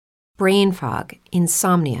brain fog,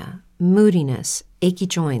 insomnia, moodiness, achy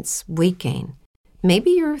joints, weight gain. Maybe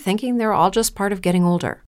you're thinking they're all just part of getting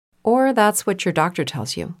older, or that's what your doctor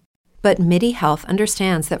tells you. But MIDI Health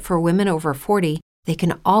understands that for women over 40, they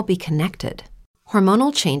can all be connected.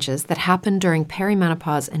 Hormonal changes that happen during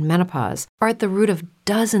perimenopause and menopause are at the root of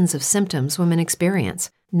dozens of symptoms women experience,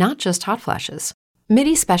 not just hot flashes.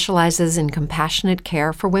 MIDI specializes in compassionate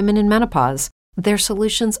care for women in menopause. Their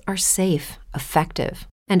solutions are safe, effective,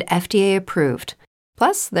 and FDA approved.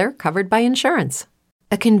 Plus, they're covered by insurance.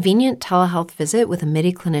 A convenient telehealth visit with a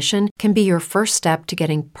MIDI clinician can be your first step to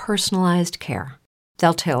getting personalized care.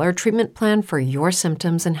 They'll tailor a treatment plan for your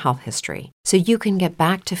symptoms and health history so you can get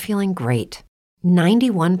back to feeling great.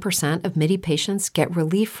 91% of MIDI patients get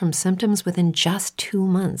relief from symptoms within just 2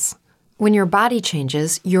 months. When your body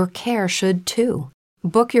changes, your care should too.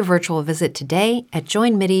 Book your virtual visit today at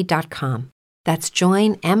joinmidi.com. That's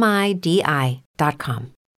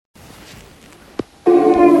joinmidi.com.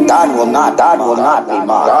 God will not be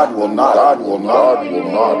mocked. God will not be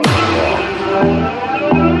mocked.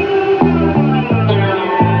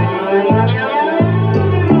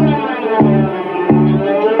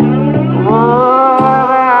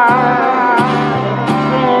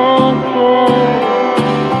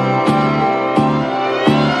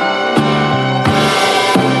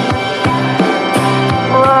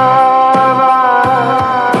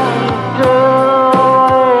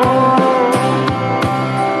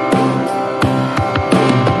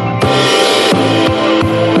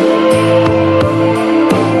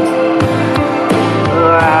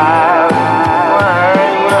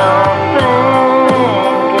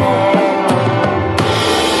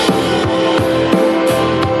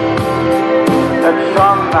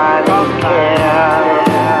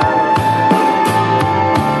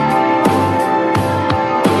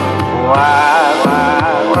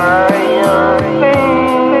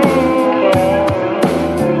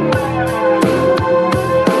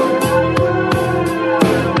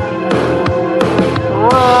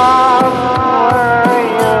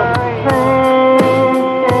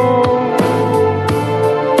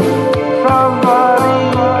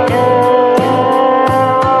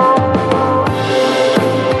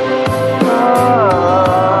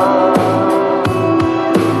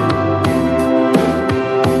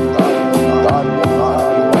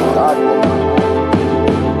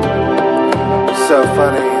 So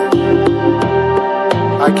funny.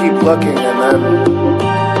 I keep looking and then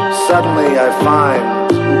suddenly I find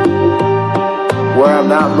where I'm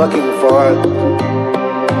not looking for it.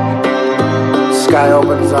 The sky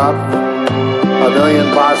opens up, a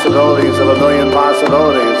million possibilities of a million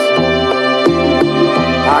possibilities.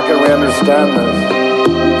 How can we understand this?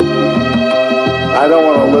 I don't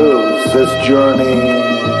want to lose this journey.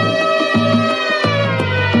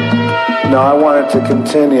 No, I want it to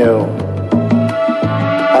continue.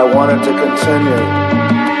 I want it to continue.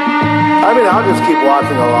 I mean, I'll just keep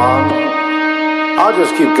walking along. I'll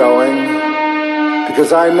just keep going.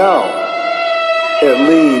 Because I know it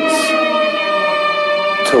leads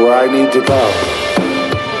to where I need to go.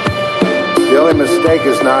 The only mistake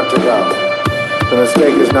is not to go. The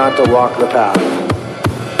mistake is not to walk the path.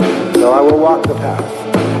 So I will walk the path.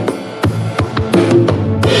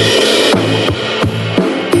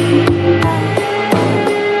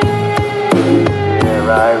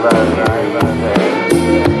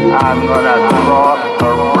 I'm gonna cross the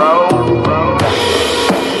road.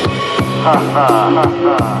 Ha ha ha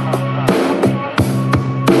ha.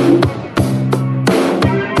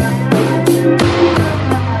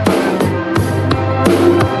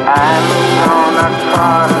 I'm gonna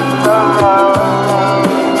cross the road.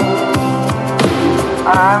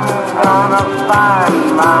 I'm gonna find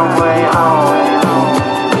my way home.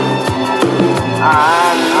 I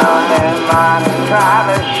know they might try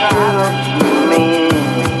to shoot me.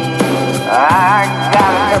 I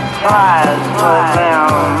got a surprise for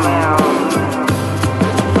them.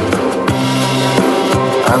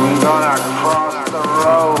 I'm gonna cross the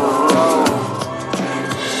road.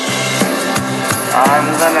 I'm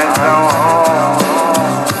gonna go home.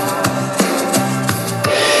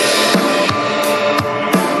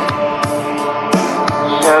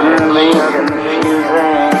 Suddenly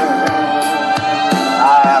confusing. I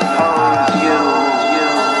oppose you.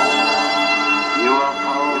 You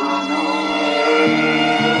oppose me.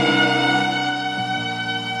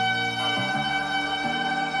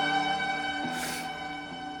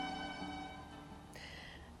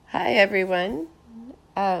 Hi, everyone.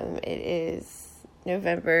 It is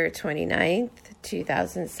November 29th,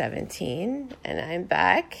 2017, and I'm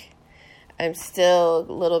back. I'm still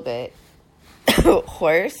a little bit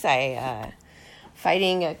hoarse.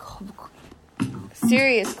 Fighting a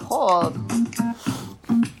serious cold.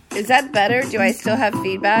 Is that better? Do I still have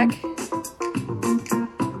feedback?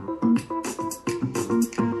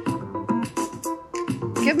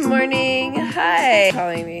 Good morning. Hi.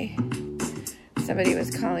 Calling me. Somebody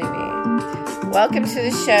was calling me. Welcome to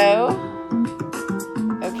the show.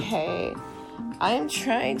 Okay. I'm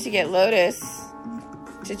trying to get Lotus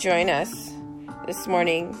to join us this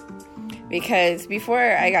morning because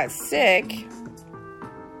before I got sick,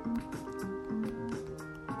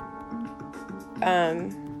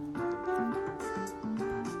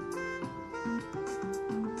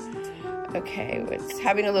 okay, it's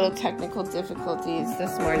having a little technical difficulties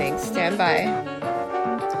this morning. Stand by.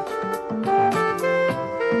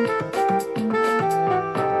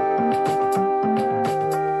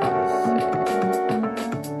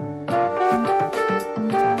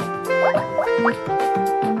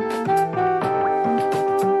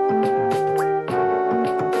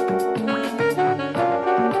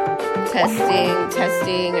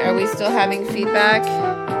 Testing. Are we still having feedback?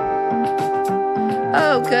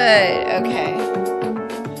 Oh, good. Okay.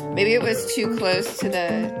 Maybe it was too close to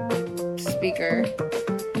the speaker.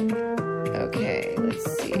 Okay,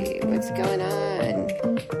 let's see. What's going on?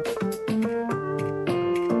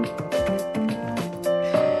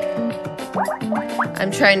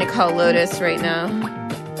 I'm trying to call Lotus right now.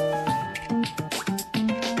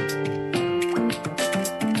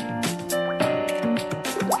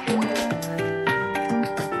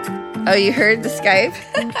 Oh, you heard the Skype?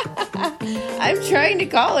 I'm trying to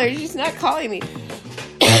call her. She's not calling me.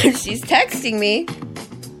 She's texting me.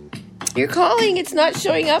 You're calling. It's not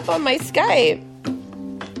showing up on my Skype.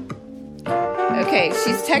 Okay,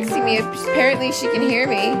 she's texting me. Apparently she can hear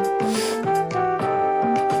me.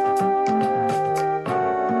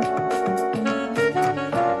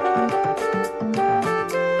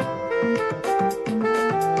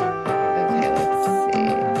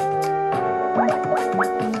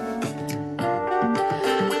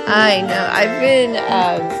 I know. I've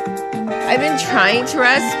been trying to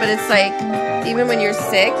rest, but it's like even when you're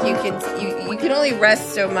sick, you can only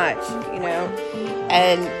rest so much, you know.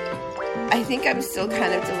 And I think I'm still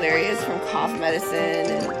kind of delirious from cough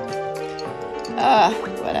medicine and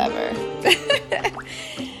whatever.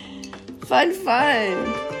 Fun.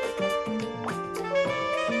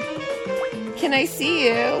 Can I see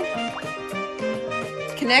you?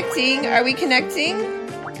 Connecting? Are we connecting?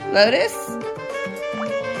 Lotus?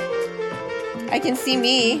 I can see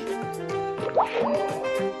me.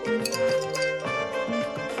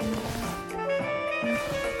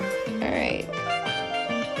 Alright.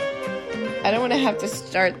 I don't want to have to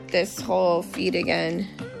start this whole feed again.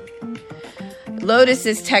 Lotus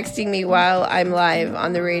is texting me while I'm live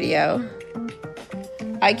on the radio.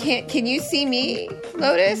 I can't. Can you see me,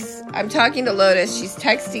 Lotus? I'm talking to Lotus. She's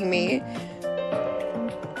texting me.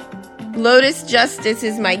 Lotus Justice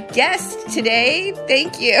is my guest today.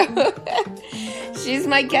 Thank you. She's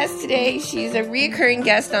my guest today. She's a reoccurring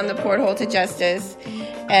guest on the Porthole to Justice.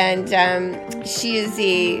 And she is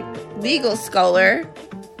a legal scholar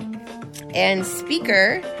and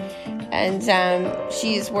speaker. And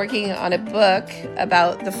she's working on a book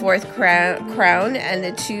about the fourth crown and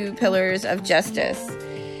the two pillars of justice.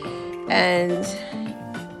 And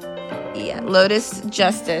yeah, Lotus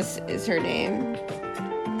Justice is her name.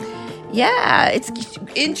 Yeah, it's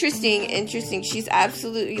interesting. She's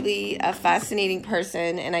absolutely a fascinating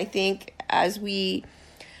person. And I think as we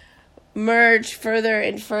merge further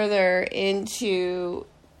and further into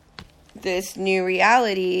this new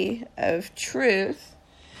reality of truth,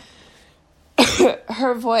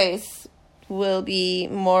 her voice will be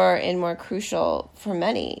more and more crucial for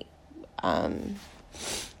many.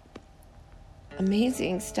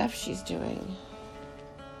 Amazing stuff she's doing.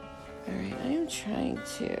 All right, I am trying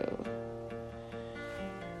to...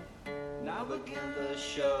 Now begin the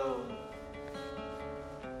show.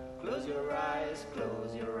 Close your eyes,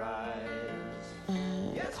 close your eyes.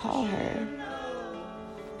 Call her.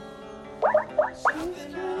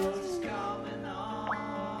 Something else is coming on.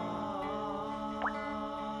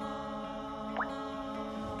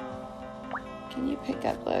 Can you pick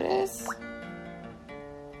up Lotus? And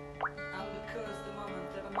because the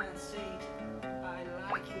moment that a man said, I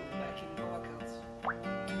like you backing vocals.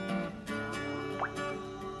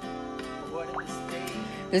 What a mistake.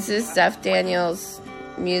 This is Steph Daniels'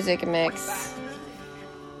 music mix.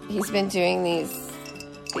 He's been doing these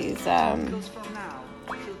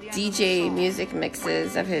DJ music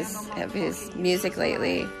mixes of his music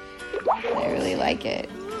lately. I really like it.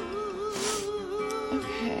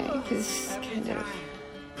 Okay, because kind of.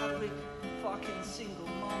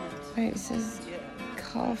 Alright, it says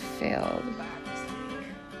call failed.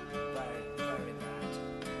 Very, very bad.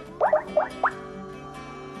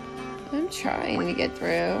 I'm trying to get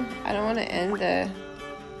through. I don't want to end the...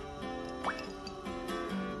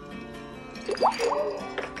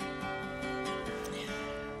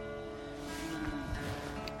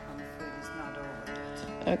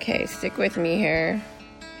 Okay, stick with me here.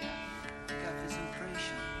 Got this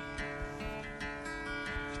impression.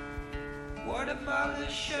 What about the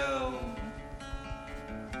show?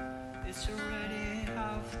 It's already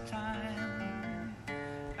half time.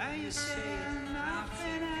 And you say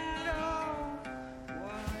nothing at all.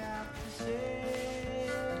 What I have to say?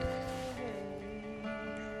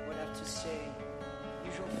 What I have to say?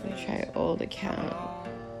 Usual Let me things. try old account.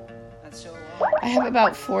 And so I have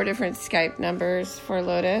about 4 different Skype numbers for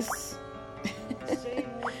Lotus. same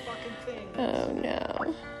old fucking thing. Oh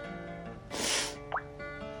no.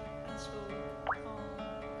 And so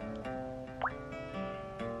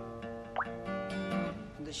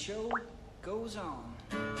the show goes on.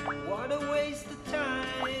 What a waste of time.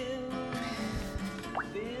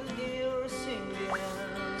 Being here or singing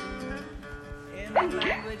in a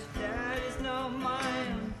language that is not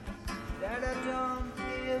mine, that I don't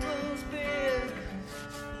even speak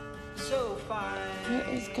so fine. What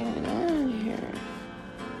is going on here?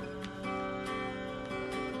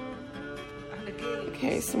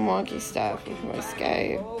 Okay, some wonky stuff with my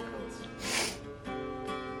Skype.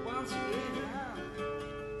 Once again,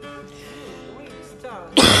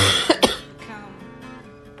 start become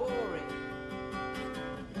boring.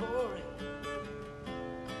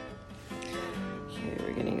 Okay,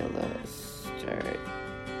 we're getting a low start.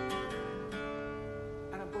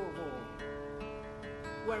 And above all,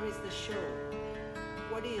 where is the show?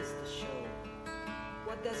 What is the show?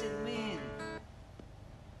 What does it mean?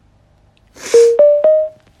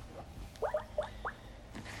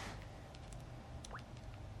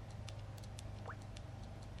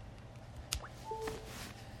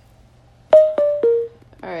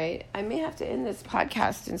 All right, I may have to end this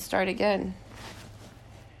podcast and start again.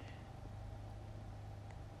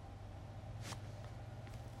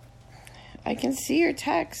 I can see your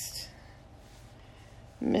text,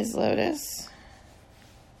 Ms. Lotus.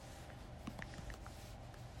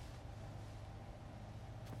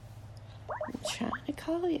 I'm trying to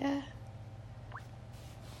call ya.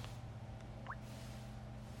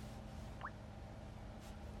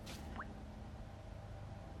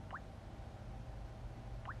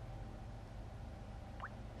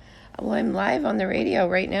 Well, I'm live on the radio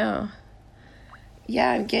right now. Yeah,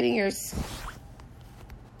 I'm getting your...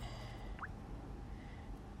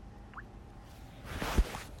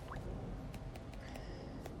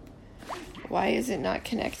 Why is it not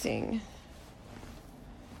connecting?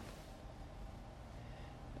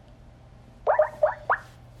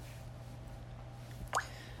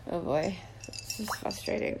 Oh boy, this is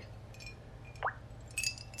frustrating.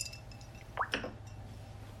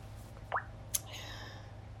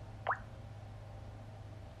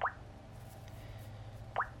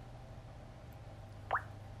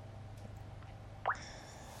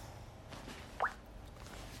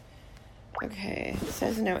 Okay, it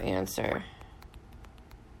says no answer.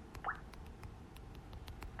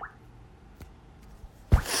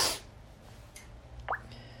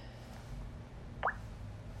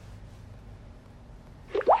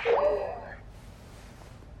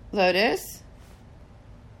 Lotus?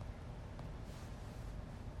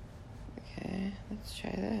 Okay, let's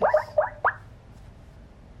try this.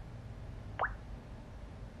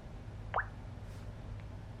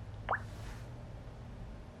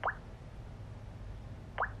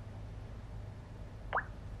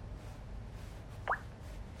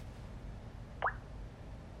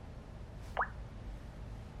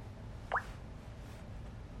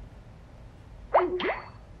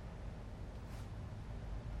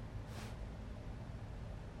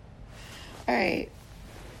 All right.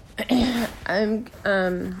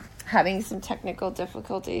 I'm having some technical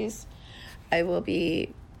difficulties. I will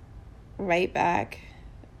be right back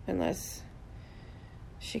unless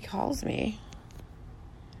she calls me.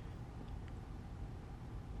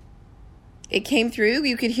 It came through?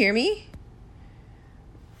 You could hear me?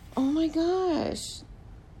 Oh my gosh.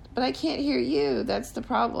 But I can't hear you. That's the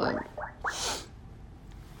problem.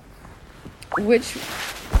 Which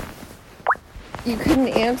you couldn't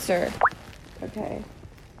answer. Okay.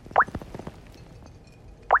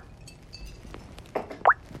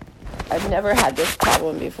 I've never had this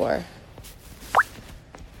problem before.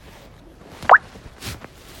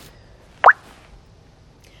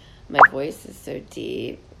 My voice is so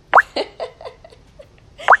deep.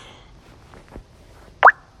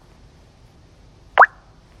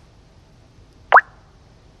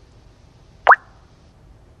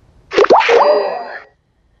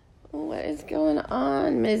 is going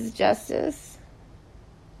on, Ms. Justice?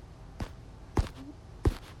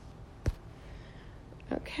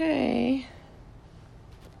 Okay.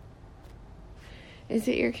 Is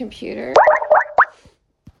it your computer?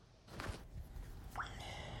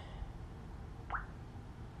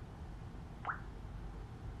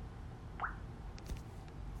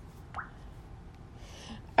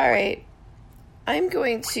 All right. I'm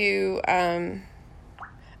going to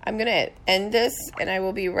end this, and I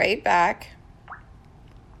will be right back.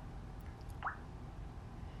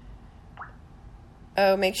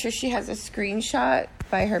 Oh, make sure she has a screenshot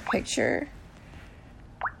by her picture.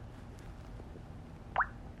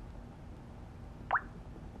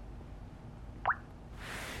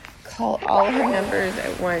 Call all her numbers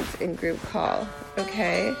at once in group call.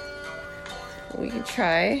 Okay. We can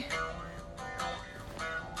try.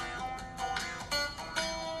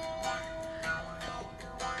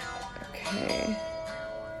 Okay.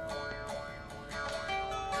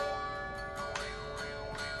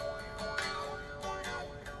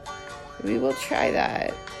 We will try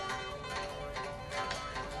that.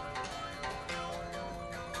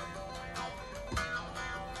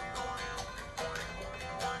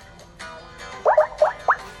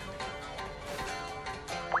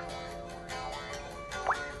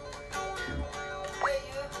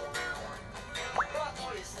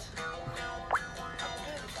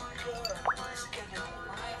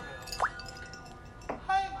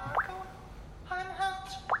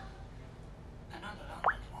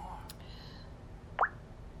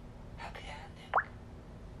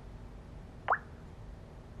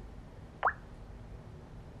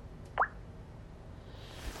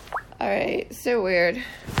 Alright, so weird.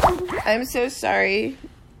 I'm so sorry,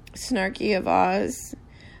 Snarky of Oz.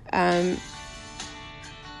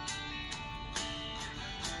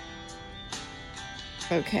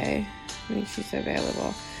 Okay, I think she's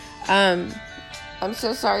available. I'm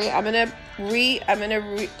so sorry. I'm gonna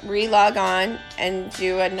re-log on and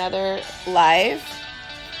do another live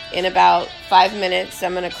in about 5 minutes.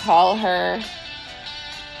 I'm gonna call her,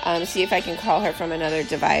 see if I can call her from another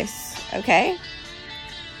device. Okay?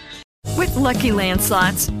 With Lucky Land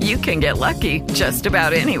Slots, you can get lucky just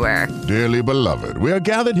about anywhere. Dearly beloved, we are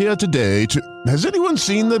gathered here today to... Has anyone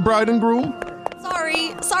seen the bride and groom?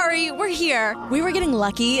 Sorry, we're here. We were getting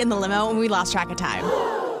lucky in the limo and we lost track of time.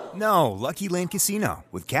 No, Lucky Land Casino,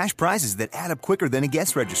 with cash prizes that add up quicker than a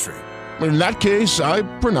guest registry. In that case, I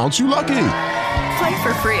pronounce you lucky. Play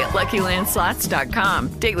for free at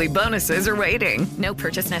LuckyLandSlots.com. Daily bonuses are waiting. No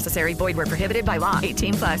purchase necessary. Void where prohibited by law.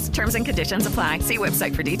 18+. Terms and conditions apply. See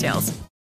website for details.